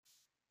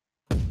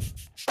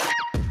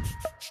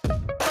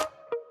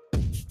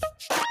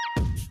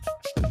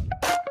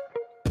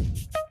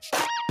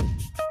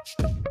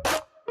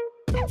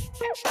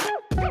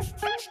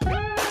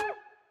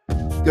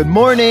Good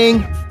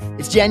morning.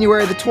 It's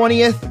January the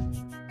 20th.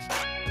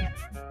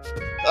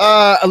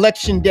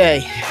 Election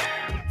day.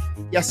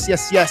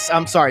 Yes.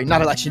 I'm sorry,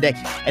 not election day.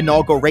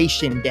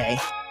 Inauguration day.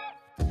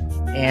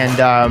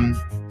 And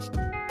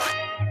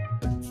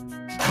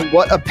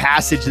what a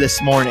passage this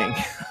morning.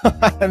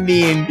 I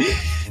mean,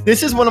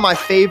 this is one of my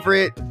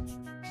favorite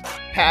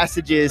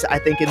passages, I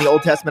think, in the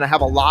Old Testament. I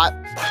have a lot.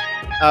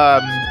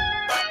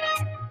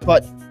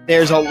 But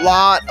there's a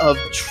lot of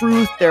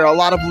truth. There are a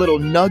lot of little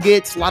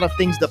nuggets, a lot of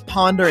things to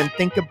ponder and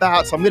think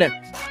about. So I'm going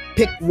to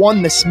pick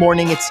one this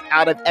morning. It's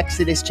out of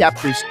Exodus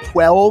chapters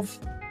 12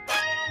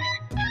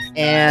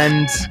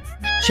 and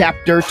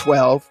chapter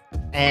 12.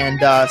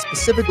 And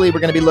specifically,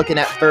 we're going to be looking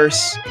at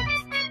verse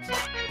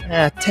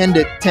 10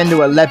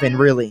 to 11,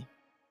 really.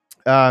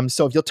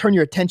 So if you'll turn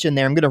your attention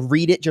there, I'm going to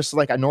read it just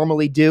like I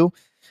normally do.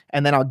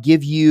 And then I'll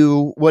give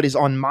you what is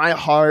on my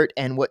heart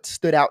and what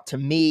stood out to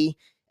me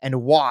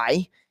and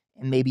why.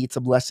 And maybe it's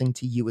a blessing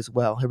to you as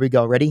well. Here we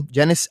go. Ready?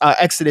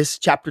 Exodus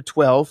chapter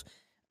 12.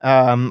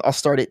 I'll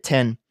start at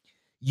 10.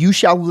 You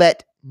shall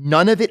let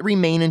none of it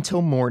remain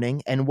until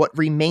morning, and what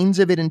remains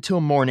of it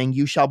until morning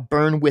you shall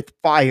burn with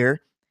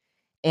fire,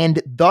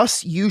 and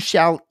thus you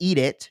shall eat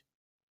it.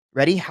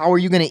 Ready? How are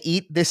you going to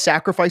eat this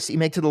sacrifice that you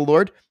make to the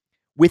Lord?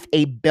 With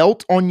a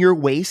belt on your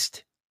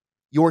waist,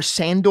 your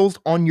sandals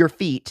on your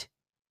feet,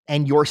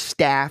 and your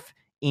staff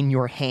in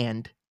your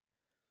hand.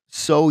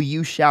 So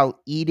you shall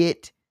eat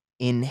it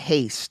in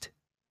haste.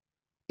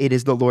 It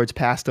is the Lord's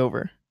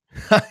Passover.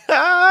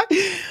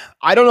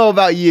 I don't know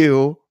about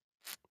you,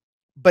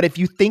 but if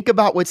you think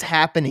about what's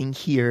happening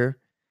here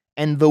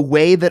and the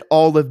way that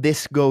all of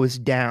this goes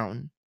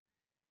down,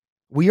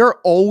 we are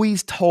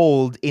always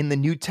told in the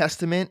New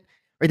Testament,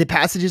 or the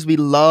passages we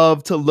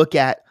love to look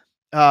at,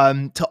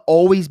 to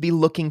always be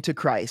looking to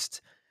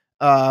Christ.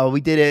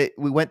 We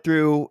went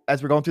through,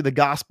 as we're going through the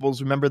Gospels,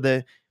 remember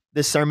the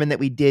sermon that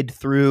we did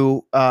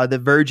through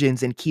the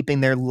virgins and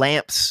keeping their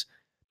lamps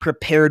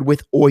prepared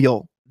with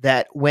oil,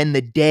 that when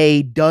the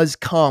day does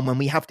come, when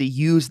we have to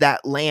use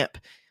that lamp,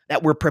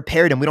 that we're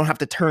prepared and we don't have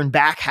to turn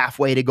back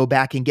halfway to go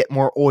back and get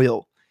more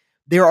oil.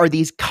 There are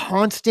these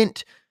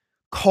constant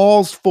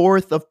calls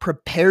forth of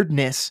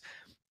preparedness.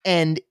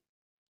 And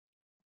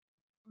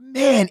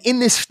man, in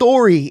this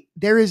story,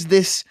 there is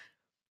this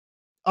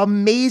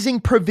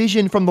amazing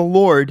provision from the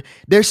Lord.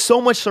 There's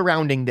so much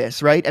surrounding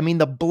this, right? I mean,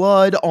 the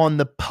blood on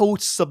the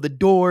posts of the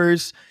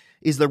doors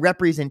is the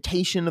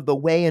representation of the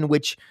way in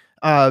which,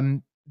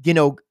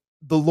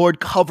 the Lord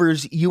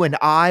covers you and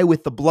I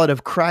with the blood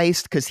of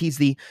Christ, because he's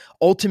the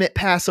ultimate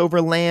Passover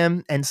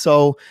lamb. And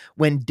so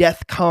when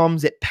death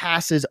comes, it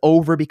passes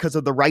over because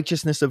of the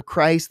righteousness of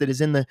Christ that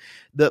is in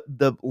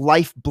the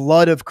life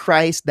blood of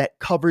Christ that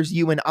covers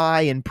you and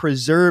I and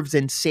preserves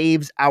and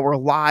saves our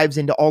lives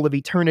into all of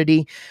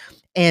eternity.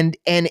 And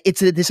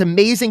it's this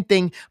amazing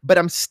thing, but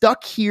I'm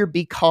stuck here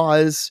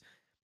because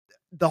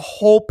the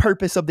whole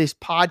purpose of this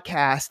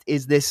podcast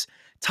is this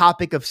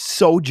topic of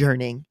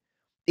sojourning.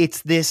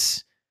 It's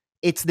this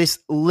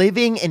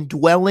living and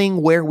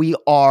dwelling where we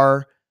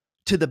are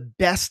to the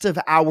best of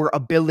our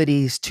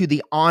abilities, to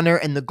the honor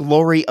and the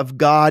glory of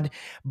God,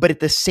 but at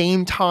the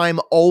same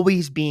time,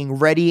 always being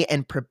ready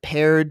and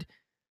prepared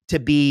to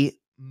be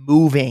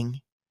moving,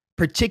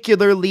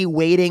 particularly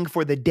waiting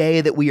for the day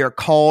that we are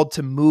called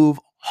to move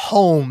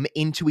home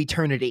into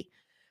eternity,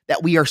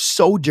 that we are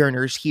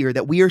sojourners here,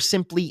 that we are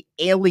simply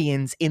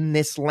aliens in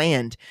this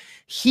land.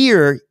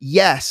 Here,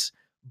 yes,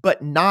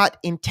 but not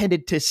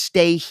intended to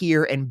stay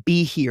here and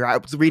be here. I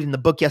was reading the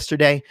book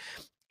yesterday,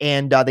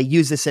 and they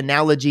use this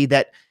analogy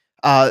that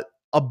a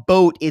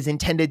boat is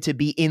intended to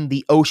be in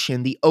the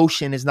ocean. The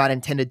ocean is not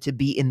intended to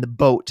be in the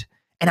boat.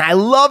 And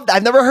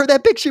I've never heard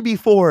that picture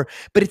before,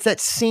 but it's that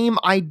same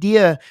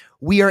idea.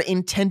 We are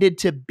intended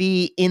to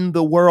be in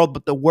the world,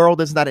 but the world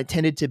is not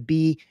intended to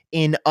be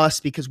in us,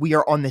 because we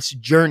are on this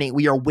journey.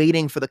 We are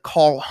waiting for the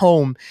call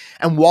home.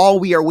 And while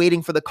we are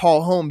waiting for the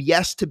call home,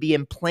 yes, to be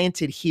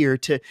implanted here,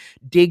 to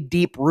dig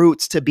deep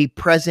roots, to be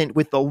present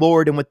with the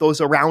Lord and with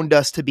those around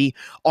us, to be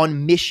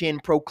on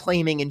mission,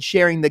 proclaiming and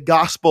sharing the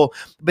gospel,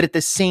 but at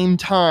the same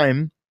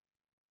time,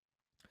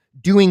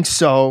 doing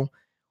so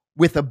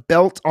with a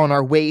belt on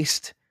our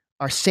waist,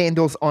 our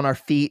sandals on our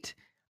feet,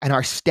 and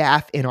our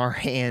staff in our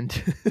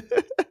hand.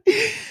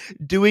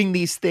 Doing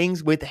these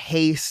things with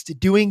haste,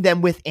 doing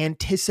them with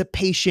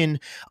anticipation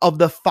of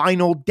the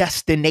final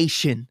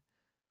destination.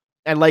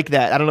 I like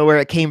that. I don't know where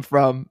it came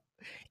from.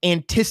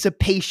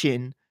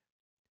 Anticipation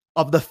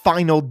of the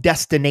final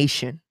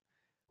destination,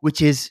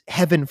 which is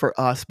heaven for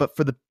us. But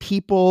for the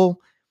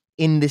people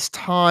in this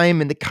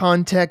time, in the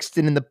context,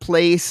 and in the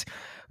place,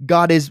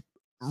 God is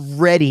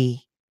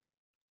ready.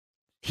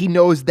 He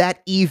knows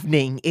that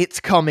evening it's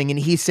coming, and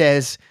he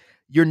says,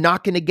 you're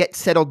not going to get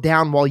settled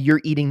down while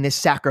you're eating this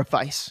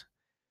sacrifice.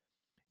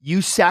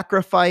 You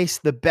sacrifice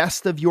the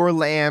best of your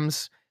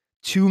lambs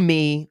to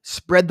me,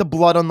 spread the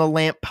blood on the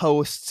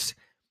lampposts,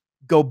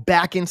 go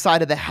back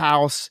inside of the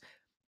house,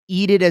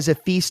 eat it as a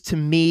feast to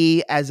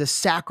me, as a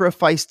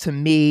sacrifice to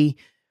me,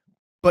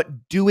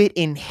 but do it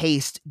in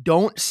haste.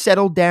 Don't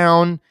settle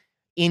down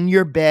in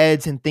your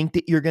beds and think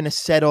that you're going to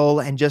settle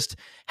and just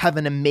have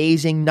an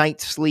amazing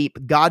night's sleep.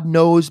 God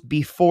knows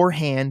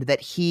beforehand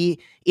that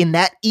in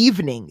that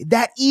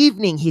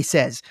evening, he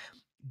says,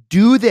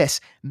 do this,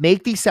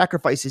 make these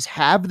sacrifices,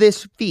 have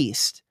this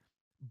feast,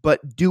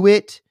 but do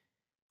it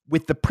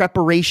with the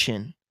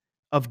preparation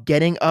of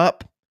getting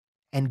up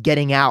and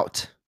getting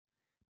out,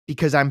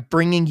 because I'm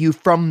bringing you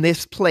from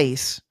this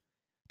place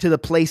to the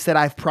place that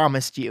I've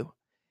promised you.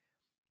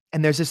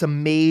 And there's this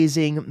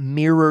amazing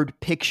mirrored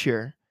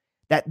picture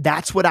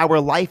that's what our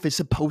life is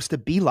supposed to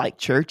be like,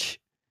 church.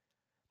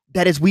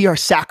 That as we are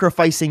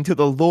sacrificing to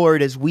the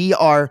Lord, as we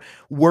are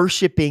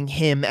worshiping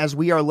him, as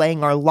we are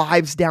laying our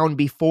lives down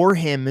before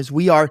him, as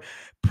we are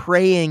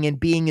praying and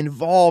being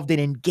involved and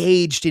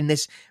engaged in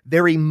this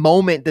very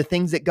moment, the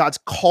things that God's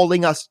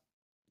calling us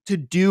to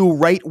do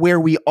right where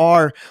we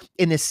are,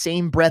 in the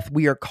same breath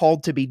we are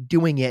called to be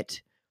doing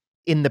it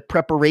in the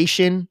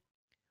preparation,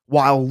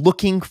 while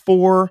looking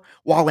for,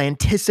 while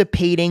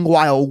anticipating,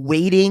 while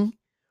waiting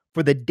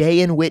for the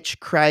day in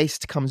which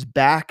Christ comes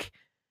back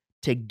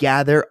to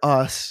gather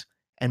us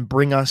and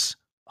bring us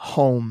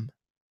home.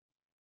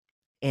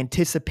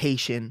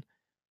 Anticipation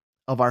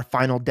of our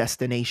final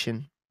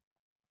destination.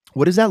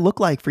 What does that look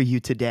like for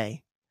you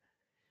today?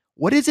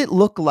 What does it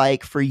look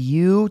like for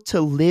you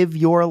to live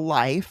your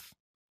life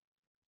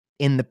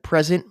in the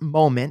present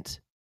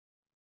moment,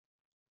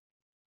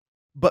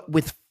 but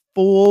with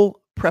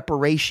full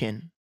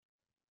preparation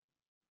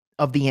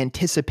of the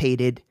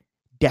anticipated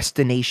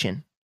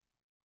destination?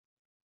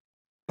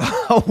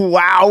 Oh,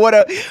 wow,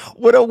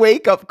 what a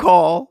wake-up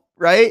call,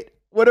 right?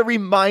 What a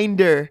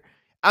reminder.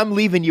 I'm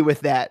leaving you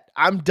with that.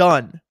 I'm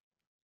done.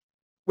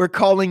 We're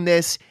calling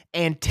this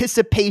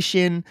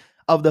anticipation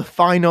of the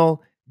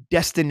final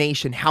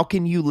destination. How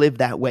can you live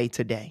that way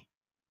today?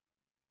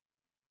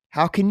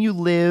 How can you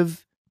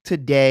live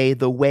today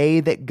the way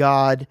that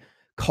God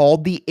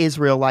called the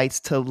Israelites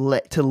to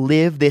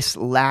live this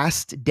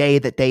last day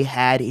that they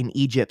had in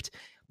Egypt?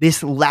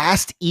 This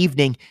last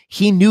evening,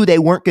 he knew they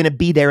weren't going to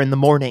be there in the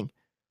morning.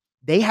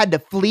 They had to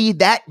flee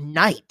that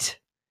night.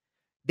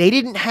 They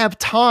didn't have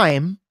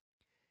time.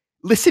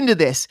 Listen to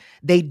this.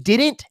 They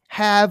didn't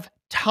have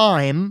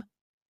time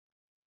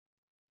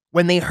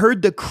when they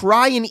heard the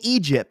cry in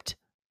Egypt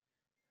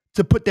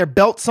to put their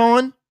belts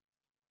on,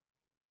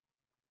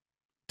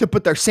 to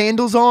put their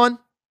sandals on,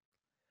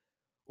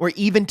 or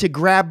even to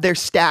grab their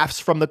staffs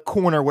from the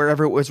corner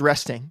wherever it was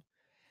resting.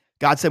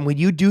 God said, when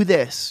you do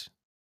this,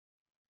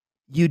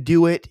 you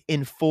do it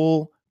in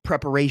full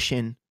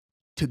preparation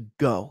to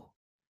go,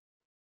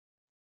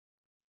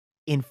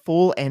 in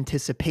full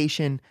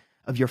anticipation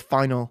of your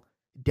final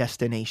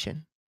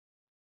destination.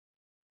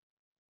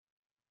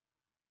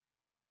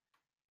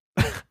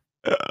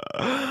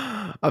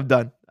 I'm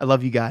done. I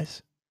love you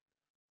guys.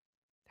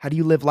 How do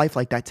you live life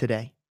like that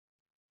today?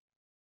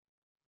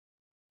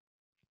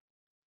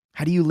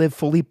 How do you live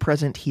fully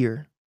present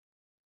here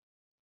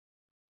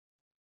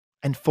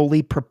and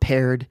fully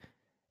prepared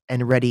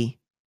and ready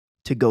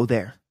to go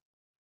there?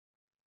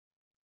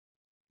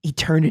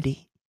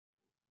 Eternity.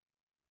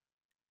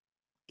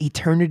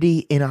 Eternity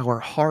in our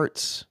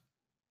hearts.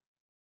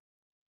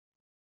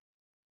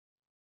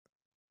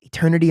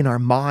 Eternity in our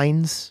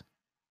minds.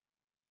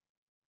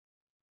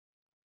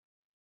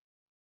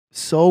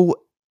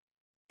 So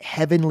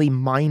heavenly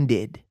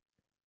minded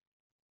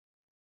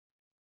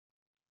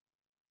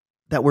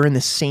that we're in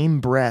the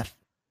same breath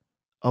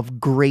of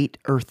great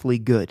earthly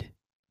good.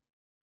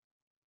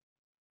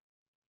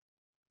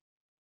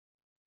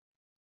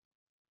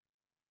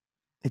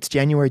 It's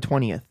January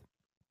 20th.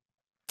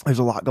 There's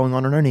a lot going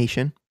on in our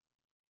nation.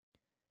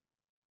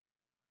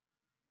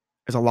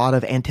 There's a lot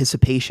of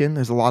anticipation.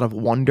 There's a lot of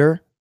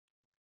wonder.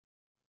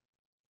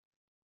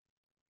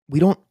 We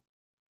don't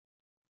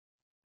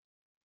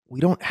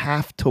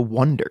have to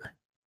wonder.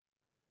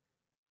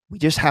 We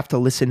just have to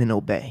listen and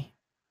obey.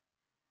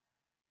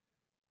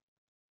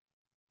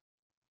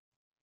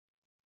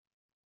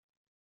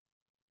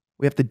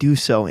 We have to do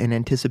so in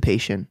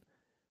anticipation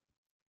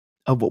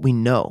of what we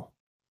know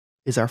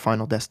is our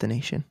final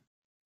destination.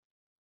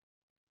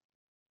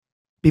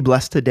 Be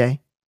blessed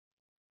today.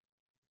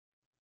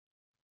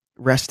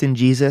 Rest in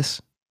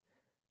Jesus.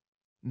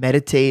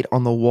 Meditate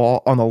on the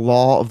law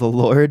of the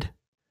Lord.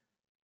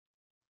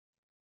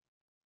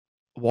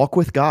 Walk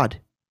with God.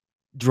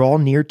 Draw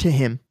near to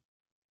him.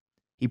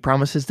 He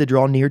promises to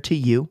draw near to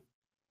you.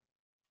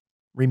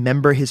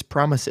 Remember his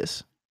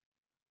promises.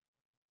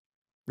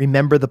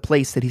 Remember the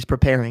place that he's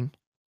preparing.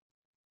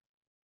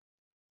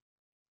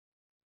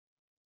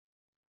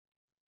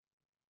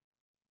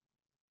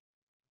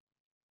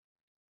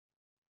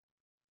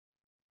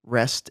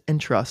 Rest and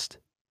trust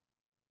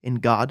in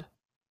God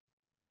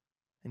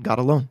and God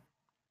alone.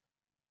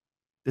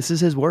 This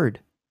is his word.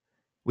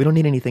 We don't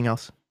need anything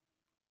else.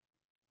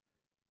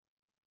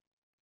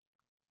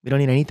 We don't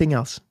need anything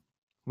else.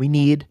 We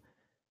need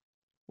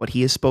what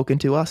he has spoken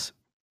to us.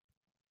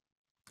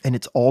 And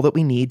it's all that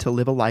we need to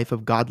live a life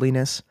of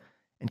godliness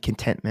and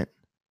contentment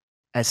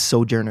as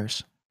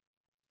sojourners.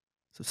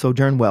 So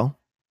sojourn well.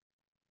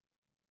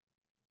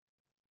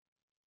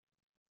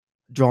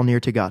 draw near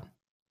to God.